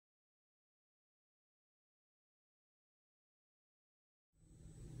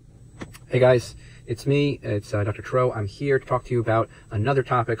Hey guys, it's me, it's Dr. Tro. I'm here to talk to you about another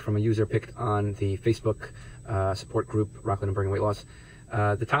topic from a user picked on the Facebook support group, Rockland and Bergen Weight Loss.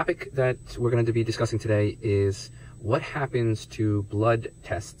 The topic that we're going to be discussing today is what happens to blood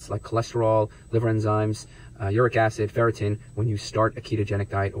tests like cholesterol, liver enzymes, uric acid, ferritin when you start a ketogenic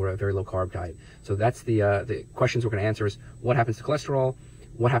diet or a very low carb diet. So that's the questions we're going to answer is what happens to cholesterol,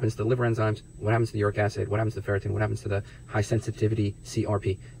 what happens to the liver enzymes, what happens to the uric acid, what happens to the ferritin, what happens to the high sensitivity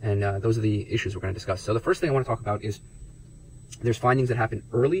CRP. And those are the issues we're going to discuss. So the first thing I want to talk about is there's findings that happen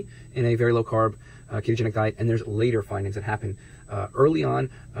early in a very low carb ketogenic diet, and there's later findings that happen early on.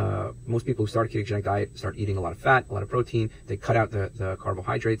 Most people who start a ketogenic diet start eating a lot of fat, a lot of protein. They cut out the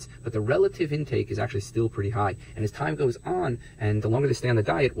carbohydrates, but the relative intake is actually still pretty high. And as time goes on, and the longer they stay on the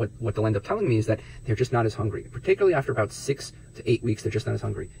diet, what they'll end up telling me is that they're just not as hungry. Particularly after about 6 to 8 weeks, they're just not as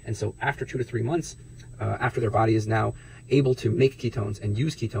hungry. And so after 2 to 3 months, after their body is now able to make ketones and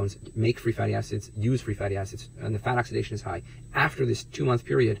use ketones, make free fatty acids, use free fatty acids, and the fat oxidation is high, after this 2-month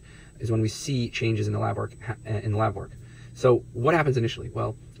period is when we see changes in the lab work. So what happens initially?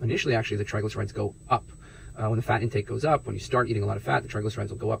 Well, initially actually the triglycerides go up. When the fat intake goes up, when you start eating a lot of fat, the triglycerides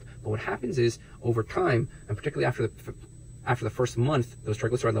will go up. But what happens is over time, and particularly after the first month, those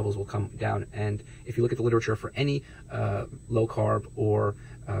triglyceride levels will come down. And if you look at the literature for any low carb or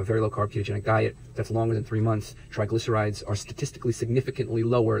very low carb ketogenic diet that's longer than 3 months, triglycerides are statistically significantly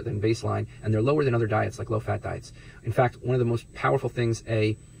lower than baseline, and they're lower than other diets like low fat diets. In fact, one of the most powerful things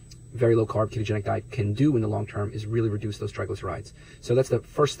a very low carb ketogenic diet can do in the long term is really reduce those triglycerides. So that's the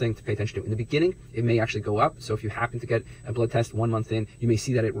first thing to pay attention to. In the beginning, it may actually go up. So if you happen to get a blood test 1 month in, you may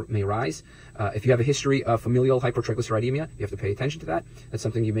see that it may rise. If you have a history of familial hypertriglyceridemia, you have to pay attention to that. That's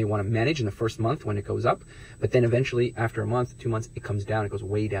something you may want to manage in the first month when it goes up. But then eventually, after a month, 2 months, it comes down. It goes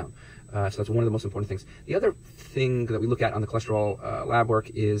way down. So that's one of the most important things. The other thing that we look at on the cholesterol lab work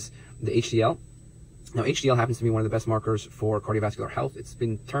is the HDL. Now, HDL happens to be one of the best markers for cardiovascular health. It's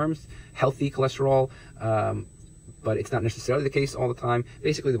been termed healthy cholesterol, but it's not necessarily the case all the time.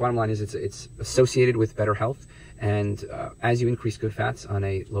 Basically, the bottom line is it's associated with better health. And as you increase good fats on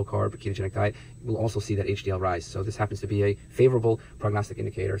a low-carb ketogenic diet, you will also see that HDL rise. So this happens to be a favorable prognostic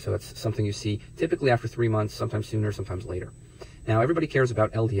indicator. So that's something you see typically after 3 months, sometimes sooner, sometimes later. Now, everybody cares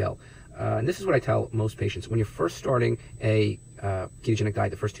about LDL. And this is what I tell most patients. When you're first starting a ketogenic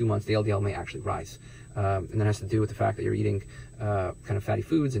diet, the first 2 months, the LDL may actually rise. And that has to do with the fact that you're eating kind of fatty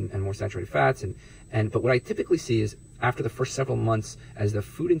foods and more saturated fats. But what I typically see is after the first several months, as the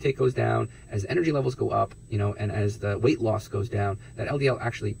food intake goes down, as energy levels go up, and as the weight loss goes down, that LDL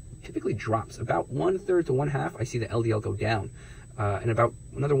actually typically drops. About 1/3 to 1/2, I see the LDL go down. And about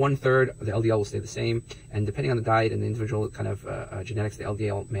another 1/3, the LDL will stay the same. And depending on the diet and the individual kind of genetics, the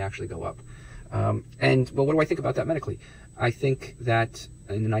LDL may actually go up. Well, what do I think about that medically? I think that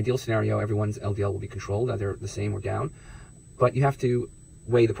in an ideal scenario, everyone's LDL will be controlled, either the same or down. But you have to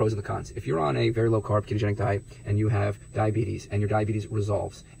weigh the pros and the cons. If you're on a very low carb ketogenic diet and you have diabetes and your diabetes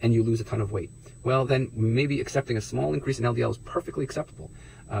resolves and you lose a ton of weight, well, then maybe accepting a small increase in LDL is perfectly acceptable.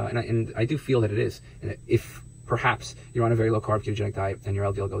 And I do feel that it is. If perhaps you're on a very low carb ketogenic diet and your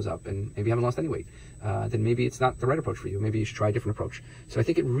LDL goes up and maybe you haven't lost any weight, then maybe it's not the right approach for you. Maybe you should try a different approach. So I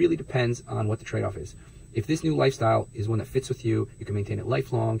think it really depends on what the trade-off is. If this new lifestyle is one that fits with you, you can maintain it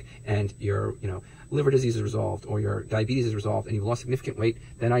lifelong, and your liver disease is resolved or your diabetes is resolved and you've lost significant weight,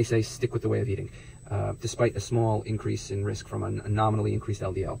 then I say stick with the way of eating, despite a small increase in risk from a nominally increased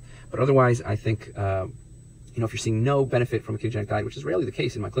LDL. But otherwise, I think if you're seeing no benefit from a ketogenic diet, which is rarely the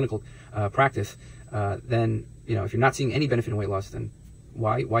case in my clinical practice, then if you're not seeing any benefit in weight loss, then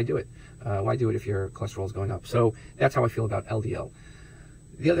why do it? Why do it if your cholesterol is going up? So that's how I feel about LDL.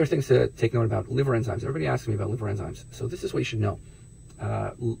 The other things to take note about liver enzymes. Everybody asks me about liver enzymes. So this is what you should know.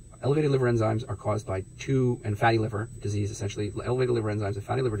 Elevated liver enzymes are caused by and fatty liver disease, essentially. Elevated liver enzymes and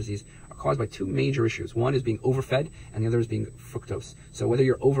fatty liver disease are caused by 2 major issues. One is being overfed, and the other is being fructose. So whether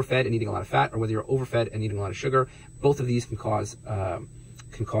you're overfed and eating a lot of fat, or whether you're overfed and eating a lot of sugar, both of these can cause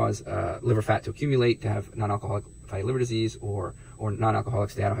liver fat to accumulate, to have non-alcoholic fatty liver disease, or non-alcoholic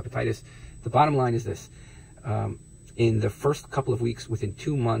steatohepatitis. The bottom line is this. In the first couple of weeks, within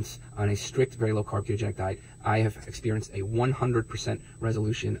 2 months, on a strict, very low-carb ketogenic diet, I have experienced a 100%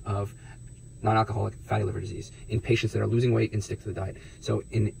 resolution of non-alcoholic fatty liver disease in patients that are losing weight and stick to the diet. So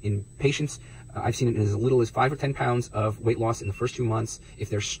in patients, I've seen it in as little as 5 or 10 pounds of weight loss in the first 2 months. If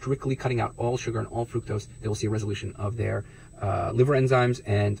they're strictly cutting out all sugar and all fructose, they will see a resolution of their liver enzymes,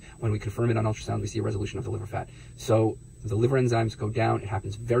 and when we confirm it on ultrasound, we see a resolution of the liver fat. So the liver enzymes go down. It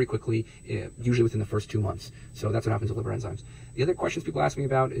happens very quickly, usually within the first 2 months. So that's what happens with liver enzymes. The other questions people ask me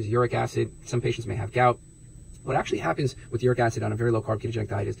about is uric acid. Some patients may have gout. What actually happens with uric acid on a very low carb ketogenic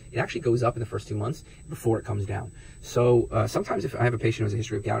diet is it actually goes up in the first 2 months before it comes down. So sometimes if I have a patient who has a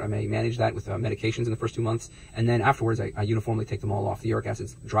history of gout, I may manage that with medications in the first 2 months, and then afterwards I uniformly take them all off. The uric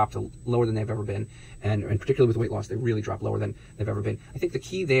acids drop to lower than they've ever been, and particularly with weight loss, they really drop lower than they've ever been. I think the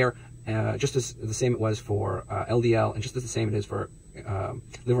key there, just as the same it was for LDL, and just as the same it is for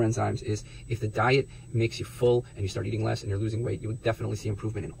liver enzymes, is if the diet makes you full and you start eating less and you're losing weight, you would definitely see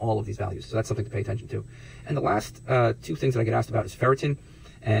improvement in all of these values. So that's something to pay attention to. And the last two things that I get asked about is ferritin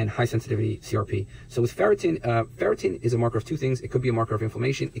and high sensitivity CRP. So with ferritin, ferritin is a marker of two things. It could be a marker of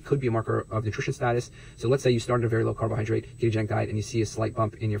inflammation. It could be a marker of nutrition status. So let's say you started a very low carbohydrate ketogenic diet and you see a slight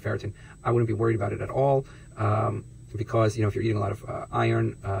bump in your ferritin. I wouldn't be worried about it at all. Because, if you're eating a lot of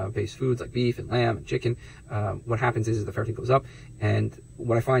iron-based foods like beef and lamb and chicken, what happens is the ferritin goes up, and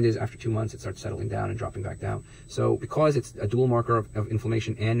what I find is after 2 months it starts settling down and dropping back down. So because it's a dual marker of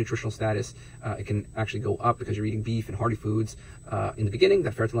inflammation and nutritional status, it can actually go up because you're eating beef and hearty foods. In the beginning,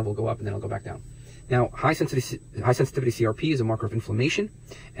 that ferritin level will go up and then it'll go back down. Now, high sensitivity CRP is a marker of inflammation,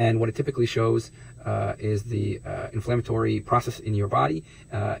 and what it typically shows is the inflammatory process in your body.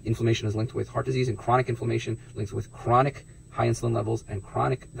 Inflammation is linked with heart disease, and chronic inflammation linked with chronic high insulin levels, and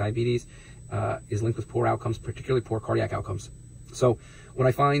chronic diabetes is linked with poor outcomes, particularly poor cardiac outcomes. So what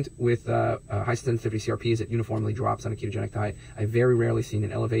I find with high sensitivity CRP is it uniformly drops on a ketogenic diet. I've very rarely seen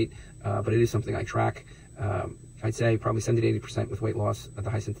it elevate, but it is something I track. I'd say probably 70 to 80% with weight loss, the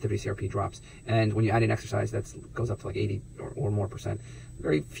high sensitivity CRP drops. And when you add in exercise, that goes up to like 80 or more percent.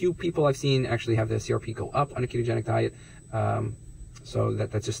 Very few people I've seen actually have the CRP go up on a ketogenic diet. So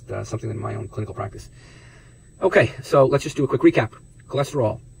that's just something in my own clinical practice. Okay, so let's just do a quick recap.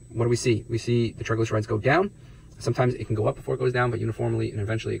 Cholesterol, what do we see? We see the triglycerides go down. Sometimes it can go up before it goes down, but uniformly and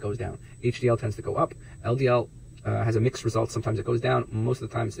eventually it goes down. HDL tends to go up. LDL has a mixed result. Sometimes it goes down. Most of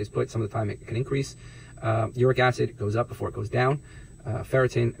the time it stays put. Some of the time it can increase. Uric acid goes up before it goes down.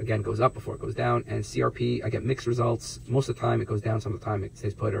 Ferritin, again, goes up before it goes down. And CRP, I get mixed results. Most of the time it goes down. Some of the time it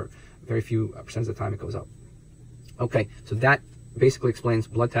stays put, or very few percent of the time it goes up. Okay, so that basically explains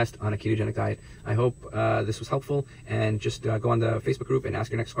blood test on a ketogenic diet. I hope this was helpful, and just go on the Facebook group and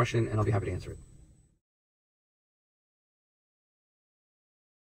ask your next question, and I'll be happy to answer it.